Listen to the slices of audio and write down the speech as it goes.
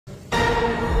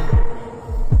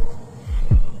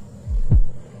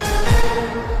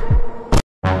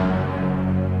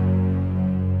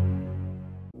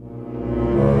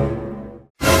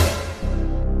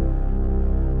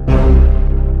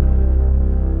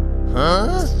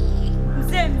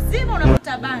Mzee mzima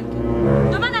unavuta bangi.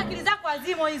 Ndio maana akili zako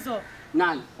azimo hizo.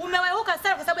 Nani? Umeweuka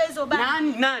sana kwa sababu ya hizo bangi.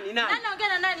 Nani? Nani naongea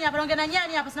na nani hapa? Naongea na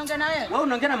nyani hapa, sinaongea na wewe. Wewe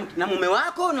unaongea na mume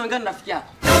wako, unaongea na rafiki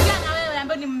yako. Naongea na wewe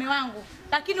ambaye ni mume wangu.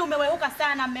 Lakini umeweuka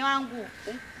sana mume wangu.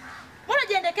 Mbona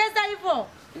unajiendekeza hivyo?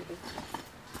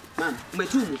 Mama,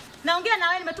 umetumwa? Naongea na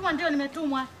wewe, nimetumwa ndio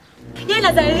nimetumwa. Yeye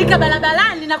nazalilika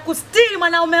barabarani na kustiri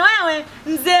mwanaume wewe,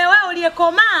 mzee wewe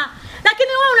uliyekomaa. Lakini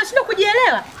wewe unashindwa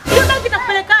kujielewa. Hiyo bangi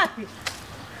itakupeleka wapi?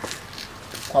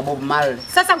 Kwa Bob Marley.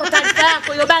 Sasa kwa taarifa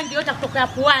yako, hiyo bangi yote kutoka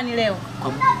puani leo.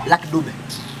 Kwa Lucky Dube.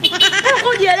 Wewe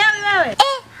hujielewi wewe?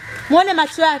 Muone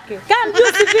macho yake. Kama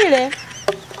mjusi vile.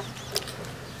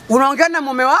 Unaongea na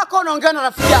mume wako, unaongea na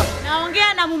rafiki yako?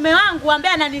 Naongea na mume wangu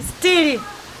ambaye ananistiri.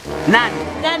 Nani?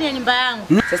 Ndani ya nyumba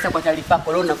yangu. Sasa kwa taarifa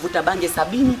yako, leo navuta bangi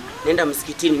 70, naenda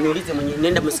msikitini. Niulize mwenyewe,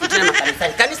 naenda msikitini na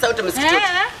kanisani. Kanisa yote msikitini.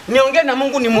 Niongee na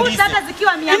Mungu nimuulize. Hata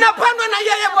zikiwa 100. Inapandwa na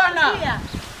yeye bwana.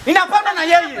 Inapandwa na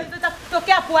yeye.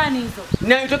 Zitatokea puani hizo.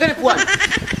 Na itokee puani.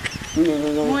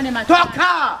 Muone macho.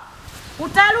 Toka!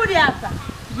 Utarudi hapa.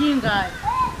 Jinga wewe.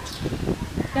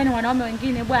 Yaani wanaume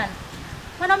wengine bwana.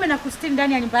 Wanaume na kustiri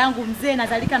ndani ya nyumba yangu mzee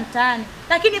nazalika mtaani.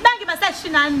 Lakini bangi masaa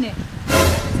 24.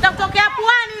 Zitatokea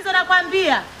puani hizo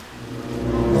nakwambia.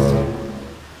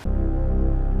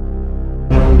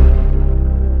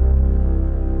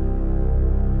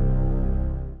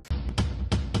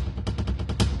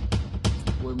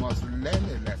 We must learn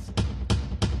a lesson.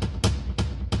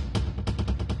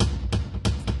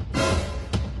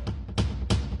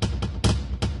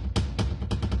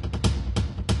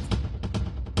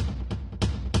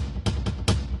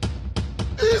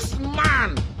 This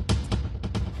man.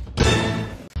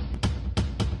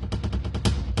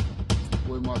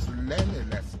 We must learn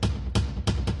a lesson.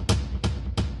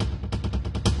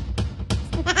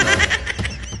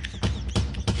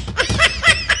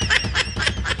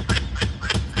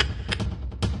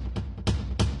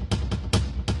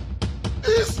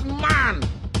 This man.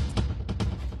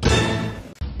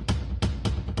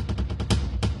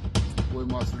 We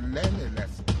must learn a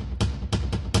lesson.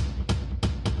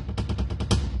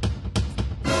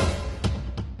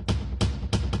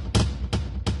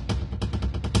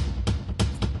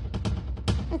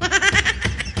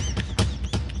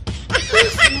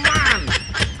 This man.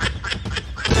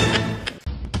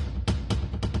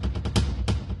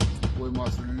 We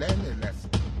must learn a lesson.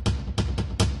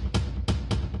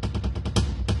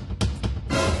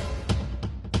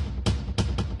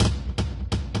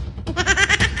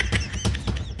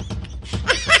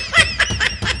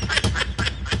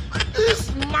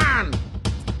 This man.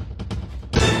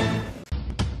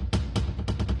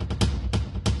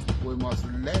 We must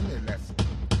learn a lesson.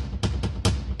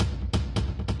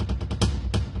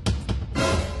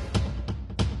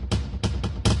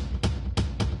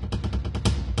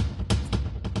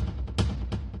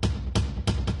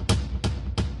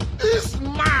 This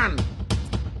man.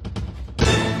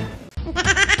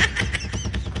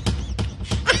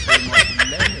 We must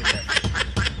learn a lesson.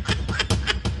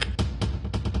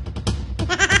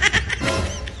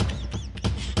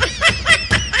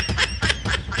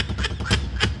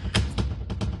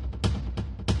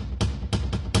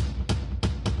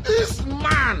 This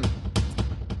man.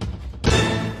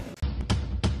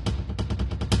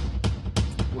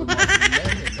 We must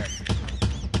learn a lesson.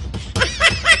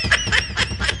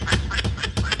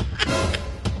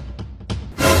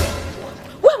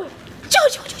 Wewe,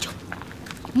 njoo.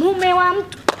 Mume wa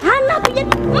mtu. Hana kuja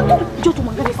mtu. Njoo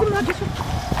tumwangalie simu yake.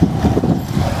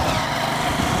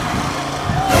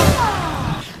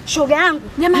 Shoga yangu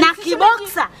na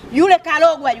kiboksa yule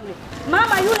kalogwa yule.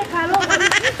 Mama yule kalogwa.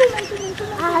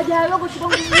 Hajalogwa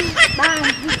shoga yangu.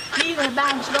 Bangi. Ile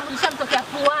bangi shoga yangu nishamtokea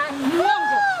puani.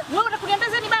 Muongo. Wewe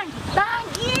unakuniambia ni bangi?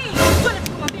 Bangi. Tuone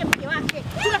tukumwambie mke wake.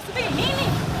 Tunasubiri nini?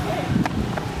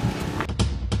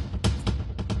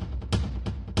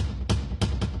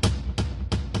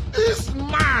 This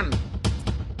man.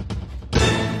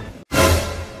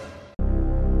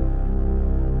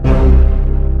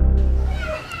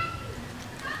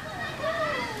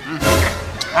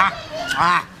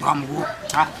 Pamgu.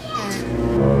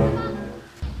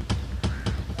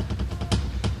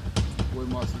 We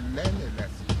must learn a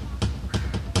lesson.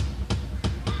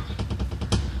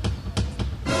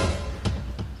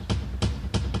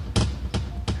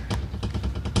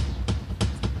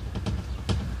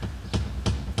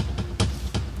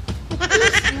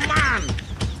 This man.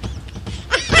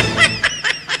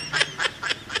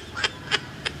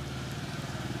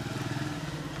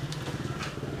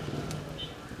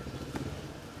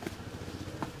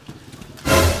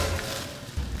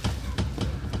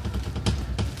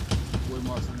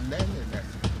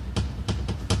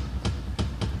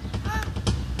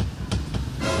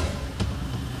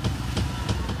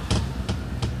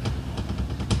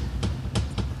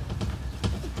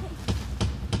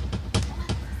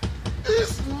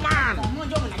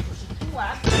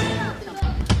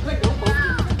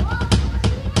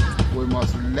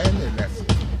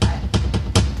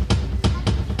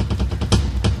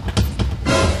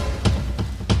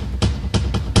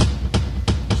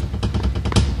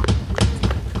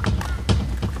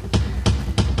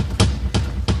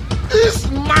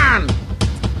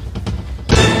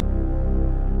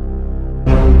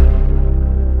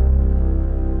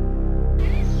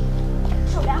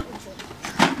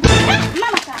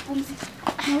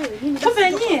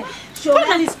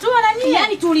 mshtua na nyie.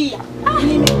 Yaani tulia.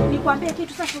 Nikwambie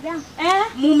kitu sasa shoga yangu.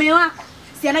 Mume wako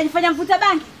si anajifanya mvuta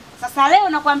bangi. Sasa leo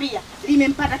nakwambia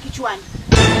limempata kichwani.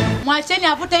 Mwacheni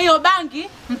avute hiyo bangi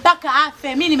mpaka afe.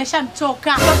 Mimi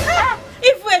nimeshamchoka.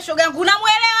 Hivi wewe shoga yangu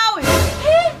unamuelewa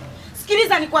wewe?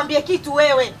 Sikiliza nikwambie kitu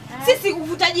wewe. Sisi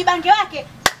uvutaji bangi wake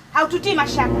haututii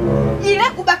mashaka. Ile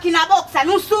kubaki na boxer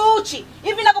nusu uchi.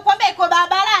 Hivi ninapokuambia iko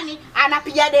barabarani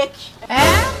anapiga deki.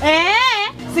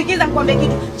 Sikiliza nikwambie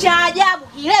kitu cha ajabu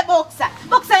ile boxer.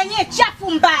 Boxer yenyewe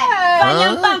chafu mbaya.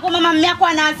 Fanya mpango mama mume wako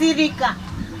anaadhirika.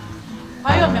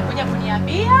 Kwa hiyo mmekuja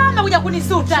kuniambia, mmekuja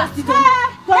kunisuta.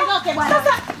 Tuondoke bwana.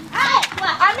 Sasa,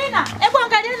 Amina, hebu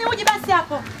angalieni uji basi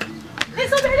hapo.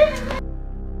 Nisubirini.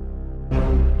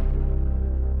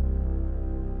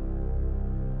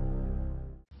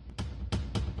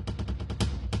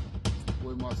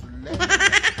 We must learn.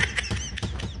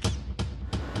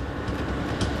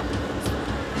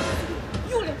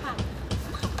 Yule pale.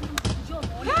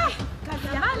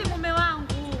 Jamani mume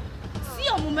wangu.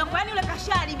 Sio mume wako, yani yule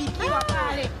kasharibikiwa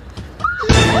pale.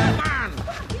 Man!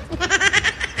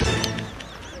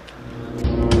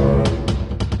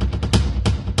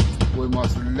 We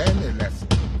must learn a lesson.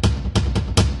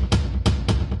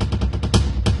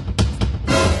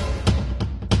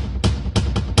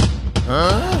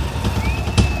 Huh?